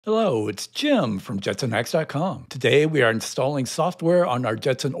Hello, it's Jim from JetsonX.com. Today we are installing software on our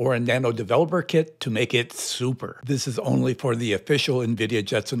Jetson Orin Nano Developer Kit to make it super. This is only for the official NVIDIA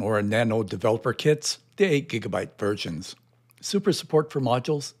Jetson Orin Nano Developer Kits, the 8GB versions. Super support for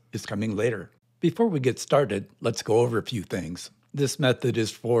modules is coming later. Before we get started, let's go over a few things. This method is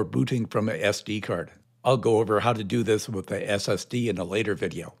for booting from an SD card. I'll go over how to do this with a SSD in a later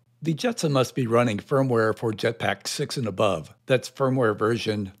video. The Jetson must be running firmware for JetPack 6 and above. That's firmware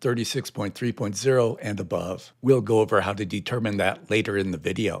version 36.3.0 and above. We'll go over how to determine that later in the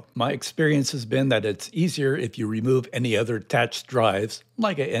video. My experience has been that it's easier if you remove any other attached drives,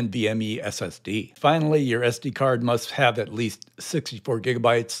 like an NVMe SSD. Finally, your SD card must have at least 64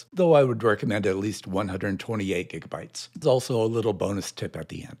 gigabytes, though I would recommend at least 128 gigabytes. There's also a little bonus tip at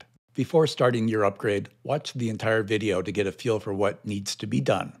the end. Before starting your upgrade, watch the entire video to get a feel for what needs to be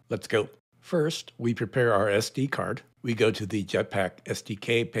done. Let's go. First, we prepare our SD card. We go to the JetPack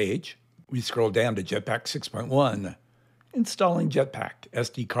SDK page. We scroll down to JetPack 6.1. Installing JetPack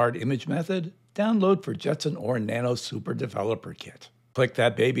SD card image method. Download for Jetson Orin Nano Super Developer Kit. Click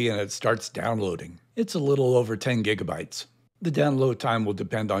that baby and it starts downloading. It's a little over 10 gigabytes. The download time will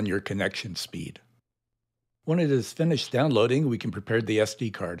depend on your connection speed. When it is finished downloading, we can prepare the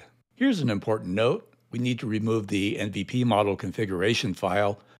SD card. Here's an important note. We need to remove the NVP model configuration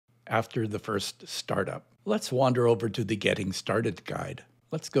file after the first startup. Let's wander over to the Getting Started guide.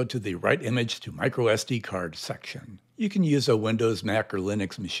 Let's go to the Write Image to microSD card section. You can use a Windows, Mac, or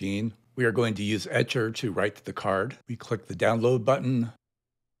Linux machine. We are going to use Etcher to write the card. We click the download button.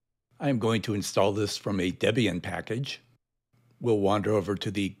 I am going to install this from a Debian package. We'll wander over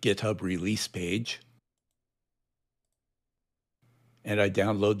to the GitHub release page. And I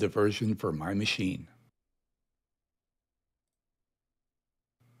download the version for my machine.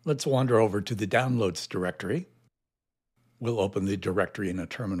 Let's wander over to the Downloads directory. We'll open the directory in a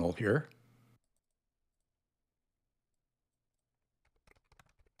terminal here.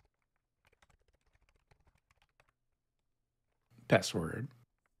 Password.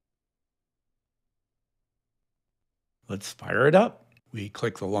 Let's fire it up. We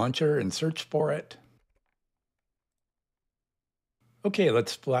click the launcher and search for it. Okay,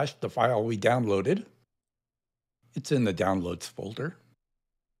 let's flash the file we downloaded. It's in the Downloads folder.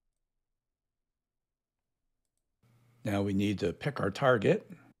 Now we need to pick our target.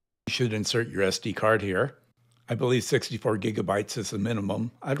 You should insert your SD card here. I believe 64 gigabytes is the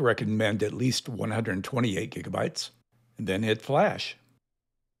minimum. I'd recommend at least 128 gigabytes. And then hit flash.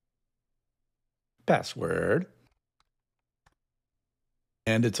 Password.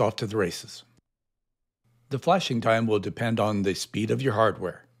 And it's off to the races. The flashing time will depend on the speed of your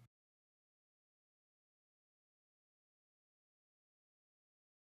hardware.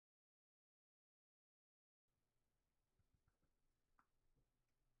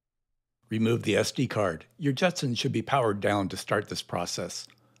 Remove the SD card. Your Jetson should be powered down to start this process.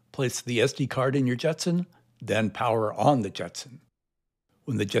 Place the SD card in your Jetson, then power on the Jetson.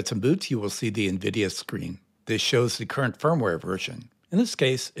 When the Jetson boots, you will see the NVIDIA screen. This shows the current firmware version. In this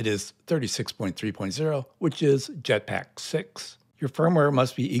case, it is 36.3.0, which is JetPack 6. Your firmware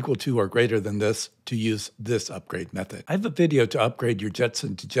must be equal to or greater than this to use this upgrade method. I have a video to upgrade your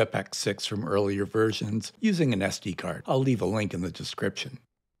Jetson to JetPack 6 from earlier versions using an SD card. I'll leave a link in the description.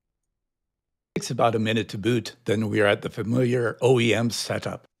 It takes about a minute to boot, then we are at the familiar OEM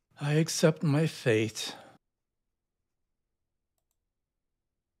setup. I accept my fate.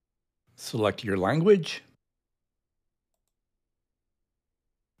 Select your language.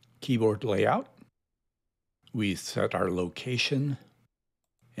 Keyboard layout. We set our location.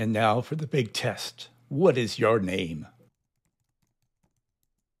 And now for the big test. What is your name?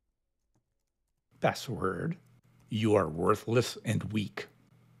 Password. You are worthless and weak.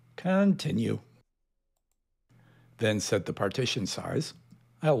 Continue. Then set the partition size.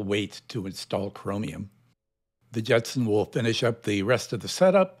 I'll wait to install Chromium. The Jetson will finish up the rest of the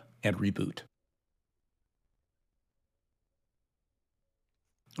setup and reboot.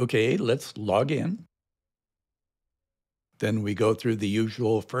 Okay, let's log in. Then we go through the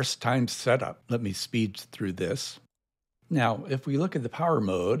usual first-time setup. Let me speed through this. Now, if we look at the power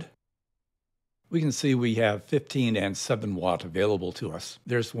mode, we can see we have 15 and 7 watt available to us.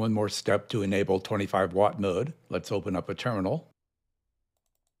 There's one more step to enable 25 watt mode. Let's open up a terminal.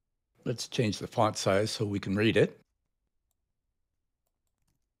 Let's change the font size so we can read it.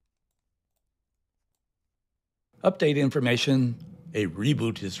 Update information. A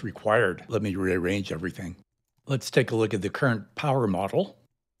reboot is required. Let me rearrange everything. Let's take a look at the current power model.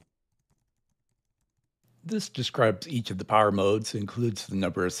 This describes each of the power modes, includes the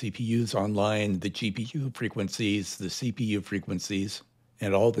number of CPUs online, the GPU frequencies, the CPU frequencies,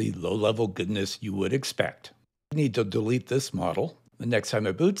 and all the low-level goodness you would expect. I need to delete this model. The next time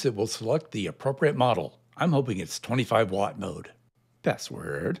it boots, it will select the appropriate model. I'm hoping it's 25 watt mode.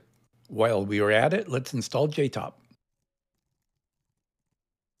 Password. While we are at it, let's install JTOP.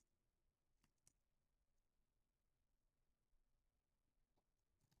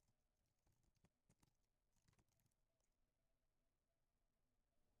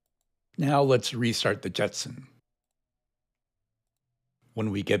 Now let's restart the Jetson. When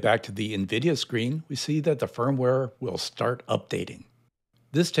we get back to the NVIDIA screen, we see that the firmware will start updating.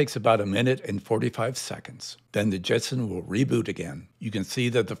 This takes about 1 minute and 45 seconds. Then the Jetson will reboot again. You can see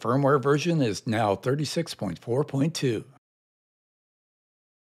that the firmware version is now 36.4.2.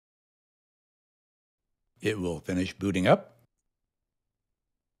 It will finish booting up,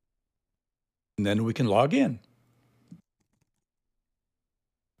 and then we can log in.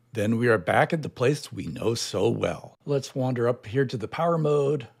 Then we are back at the place we know so well. Let's wander up here to the power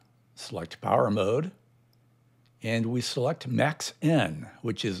mode, select power mode, and we select MAXN,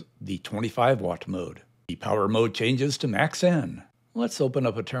 which is the 25 watt mode. The power mode changes to MAXN. Let's open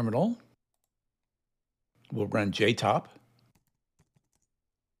up a terminal. We'll run JTOP.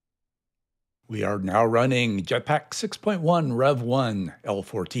 We are now running JetPack 6.1 Rev 1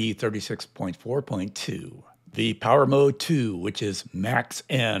 L4T 36.4.2. The power mode 2, which is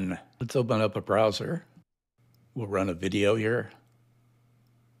MAXN. Let's open up a browser. We'll run a video here.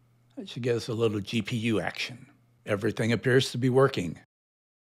 That should get us a little GPU action. Everything appears to be working.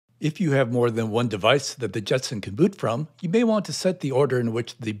 If you have more than one device that the Jetson can boot from, you may want to set the order in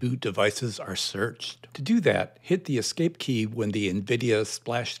which the boot devices are searched. To do that, hit the escape key when the NVIDIA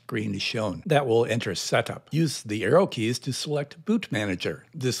splash screen is shown. That will enter setup. Use the arrow keys to select Boot Manager.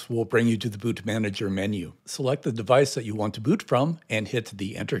 This will bring you to the Boot Manager menu. Select the device that you want to boot from and hit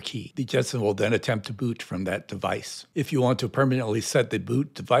the Enter key. The Jetson will then attempt to boot from that device. If you want to permanently set the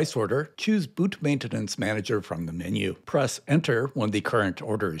boot device order, choose Boot Maintenance Manager from the menu. Press Enter when the current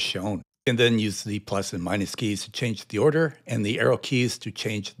order is shown. And then use the plus and minus keys to change the order and the arrow keys to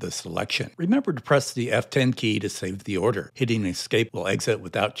change the selection. Remember to press the F10 key to save the order. Hitting escape will exit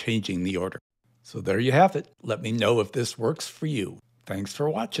without changing the order. So there you have it. Let me know if this works for you. Thanks for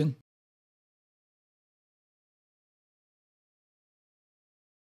watching.